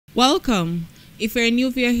Welcome. If you're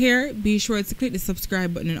new via here, be sure to click the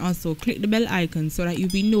subscribe button and also click the bell icon so that you'll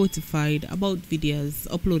be notified about videos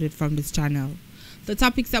uploaded from this channel. The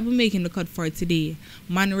topics that we're making the cut for today: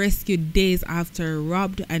 man rescued days after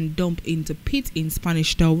robbed and dumped into pit in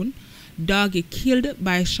Spanish Town. Doggie killed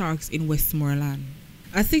by sharks in Westmoreland.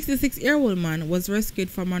 A 66-year-old man was rescued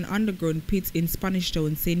from an underground pit in Spanish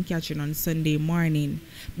Town, St. Catherine on Sunday morning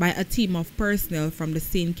by a team of personnel from the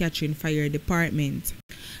St. Catherine Fire Department.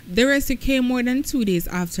 The rescue came more than 2 days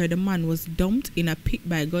after the man was dumped in a pit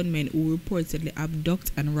by gunmen who reportedly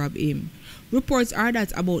abducted and robbed him. Reports are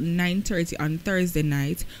that about 9:30 on Thursday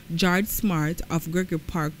night, George Smart of Gregory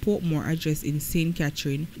Park, Portmore address in St.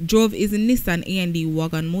 Catherine, drove his Nissan A&D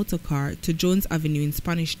wagon motorcar to Jones Avenue in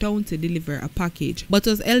Spanish Town to deliver a package, but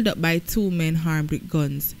was held up by two men armed with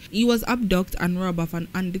guns. He was abducted and robbed of an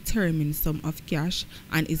undetermined sum of cash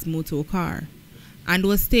and his motor car, and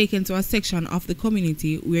was taken to a section of the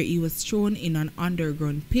community where he was thrown in an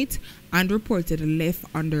underground pit and reportedly left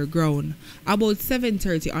underground. About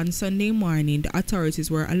 7:30 on Sunday morning, the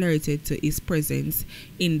authorities were alerted to his presence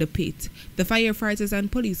in the pit. The firefighters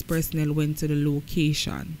and police personnel went to the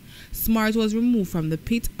location. Smart was removed from the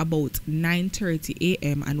pit about 9:30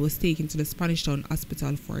 a.m. and was taken to the Spanish Town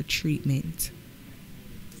Hospital for treatment.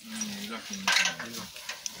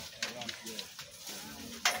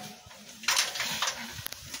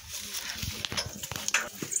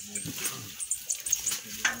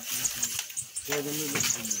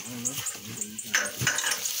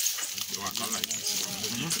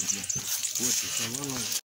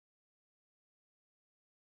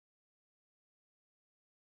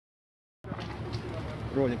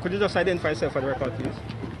 Rolling. Could you just identify yourself for the record, please?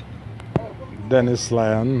 Dennis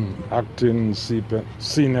Lyon, acting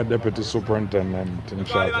senior deputy superintendent in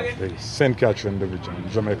charge of the St. Catherine Division,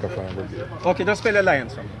 Jamaica Fire Brigade. Okay, just spell the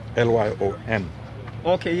Lions from Lyon.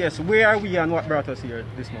 Okay, yes. Where are we and what brought us here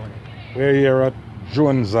this morning? We're here at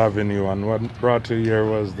Jones Avenue, and what brought you here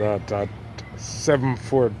was that at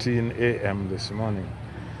 7:14 a.m. this morning,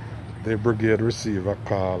 the brigade received a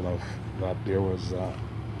call of that there was a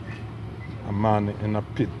man in a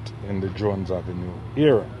pit in the Jones Avenue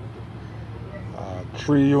area.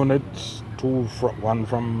 3 units, one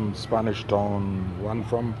from Spanish Town, one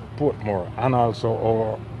from Portmore, and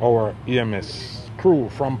also our EMS crew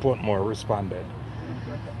from Portmore responded.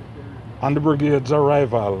 On the brigade's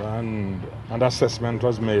arrival, and an assessment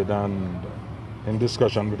was made, and in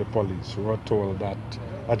discussion with the police, we were told that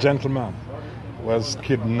a gentleman was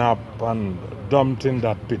kidnapped and dumped in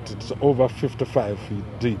that pit. It's over 55 feet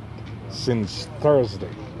deep since Thursday.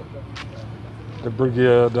 The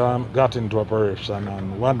brigade got into operation,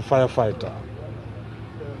 and one firefighter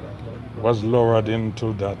was lowered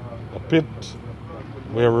into the pit,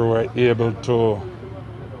 where we were able to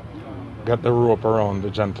get the rope around the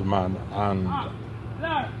gentleman, and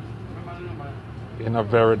in a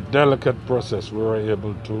very delicate process we were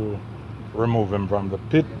able to remove him from the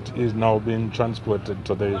pit. He's now being transported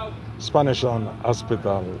to the Spanish Town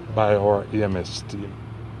Hospital by our EMS team.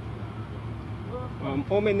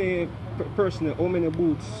 How many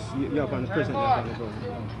boots you have on the present?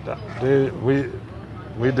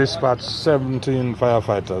 We dispatched 17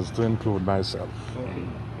 firefighters, to include myself. Okay.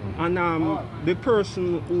 And the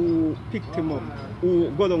person who picked him up,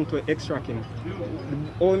 who got down to extract him,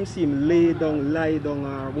 how him see him lie down,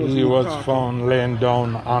 or was he was found laying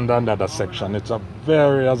down under another section. It's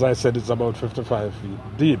as I said, it's about 55 feet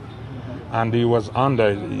deep. And he was under.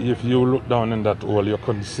 If you look down in that hole, you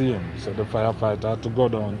couldn't see him. So the firefighter had to go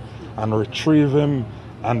down and retrieve him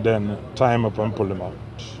and then tie him up and pull him out.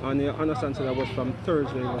 And you understand that was from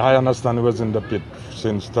Thursday? I understand he was in the pit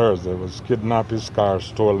since Thursday. He was kidnapped, his car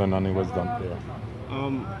stolen, and he was dumped there.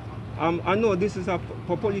 I know this is a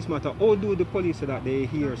police matter. How do the police say that they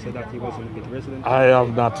hear so that he was in the pit? Resident? I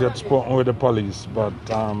have not yet spoken with the police, but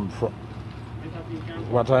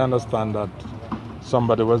what I understand that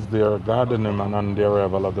somebody was there guarding him, and on the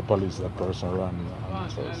arrival of the police, that person ran.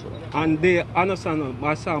 And they understand,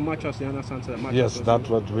 I saw a mattress, they understand that mattress? Yes, that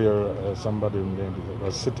was where somebody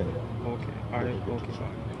was sitting. Okay, all right, okay.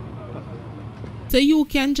 So you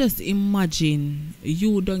can just imagine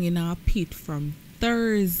you down in a pit from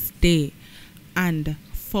Thursday and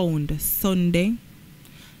found Sunday.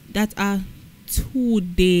 That are 2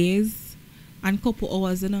 days and couple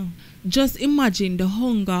hours, you know. Just imagine the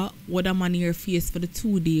hunger what a man here faced for the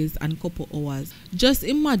 2 days and couple hours. Just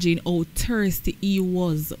imagine how thirsty he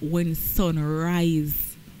was when sun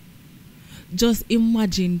rise. Just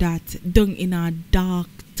imagine that down in a dark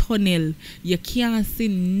tunnel. You can't see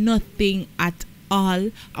nothing at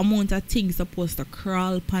all amount of things supposed to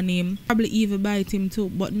crawl upon him, probably even bite him too.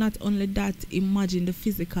 But not only that, imagine the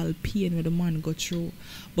physical pain where the man go through,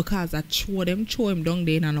 because I throw him down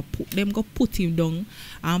there and put him down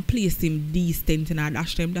and place him decent and I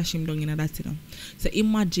dash him down in that, you know. So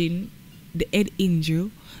imagine the head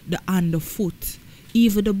injury, the hand, the foot,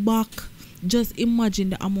 even the back. Just imagine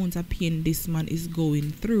the amount of pain this man is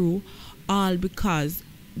going through, all because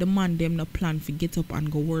the man them no plan to get up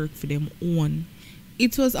and go work for them own.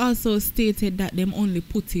 It was also stated that them only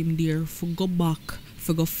put him there for go back,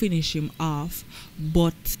 for go finish him off,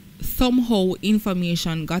 but somehow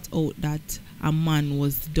information got out that a man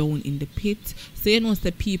was down in the pit. So you know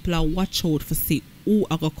the people are watch out for see who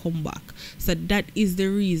are gonna come back. So that is the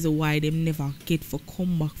reason why them never get for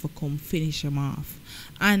come back for come finish him off.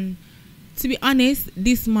 And to be honest,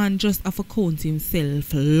 this man just have to count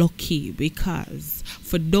himself lucky, because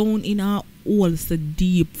for down in a hole so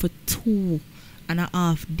deep for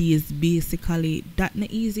 2.5 days basically, that not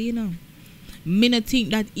easy, you know. Me not think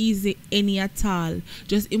that easy any at all.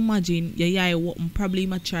 Just imagine probably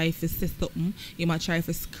might try to say something, he might try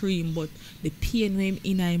to scream, but the pain when him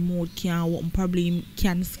in his mouth can't probably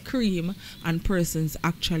can scream and persons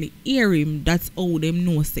actually hear him. That's how them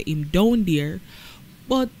know say him down there.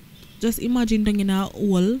 But just imagine down in a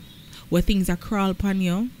hole where things are crawl upon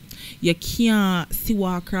you. You can't see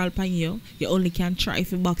what crawl upon you. You only can try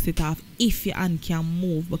to box it off if your hand can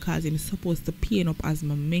move, because it's supposed to pain up, as I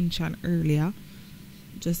mentioned earlier.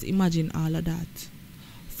 Just imagine all of that.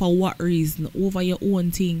 For what reason? Over your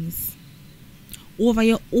own things. Over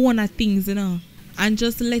your own things, you know. And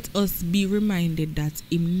just let us be reminded that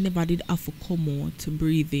him never did have to come out to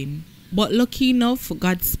breathe in. But lucky enough,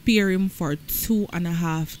 God spared him for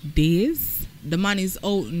 2.5 days. The man is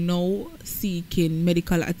out now seeking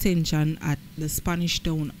medical attention at the Spanish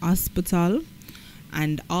Town Hospital,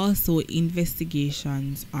 and also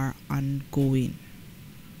investigations are ongoing.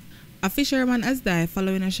 A fisherman has died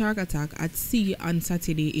following a shark attack at sea on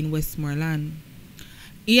Saturday in Westmoreland.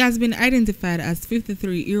 He has been identified as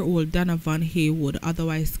 53-year-old Donovan Haywood,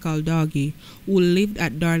 otherwise called Doggie, who lived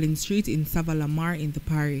at Darling Street in Savalamar in the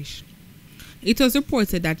parish. It was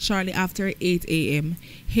reported that shortly after 8 a.m.,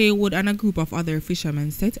 Haywood and a group of other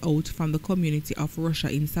fishermen set out from the community of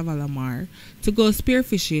Russia in Savalamar to go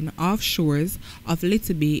spearfishing off shores of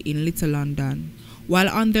Little Bay in Little London. While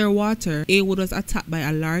underwater, Haywood was attacked by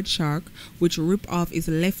a large shark, which ripped off his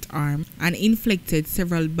left arm and inflicted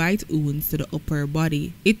several bite wounds to the upper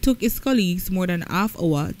body. It took his colleagues more than half an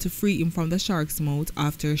hour to free him from the shark's mouth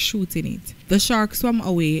after shooting it. The shark swam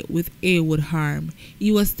away with Haywood harm.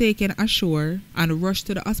 He was taken ashore and rushed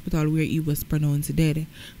to the hospital, where he was pronounced dead.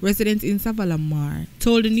 Residents in Savalamar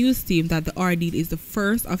told the news team that the ordeal is the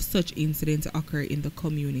first of such incidents to occur in the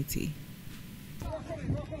community.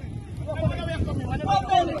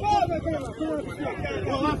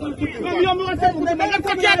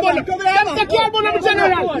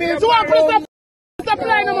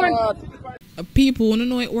 People want to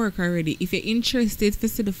know it work already. If you're interested to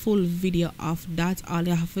see the full video of that, all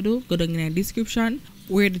you have to do, go down in the description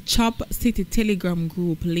where the Chop City Telegram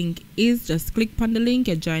group link is. Just click on the link,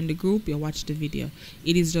 you join the group, you watch the video.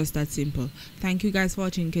 It is just that simple. Thank you guys for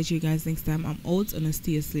watching. Catch you guys next time. I'm out, and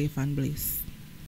stay safe and blessed.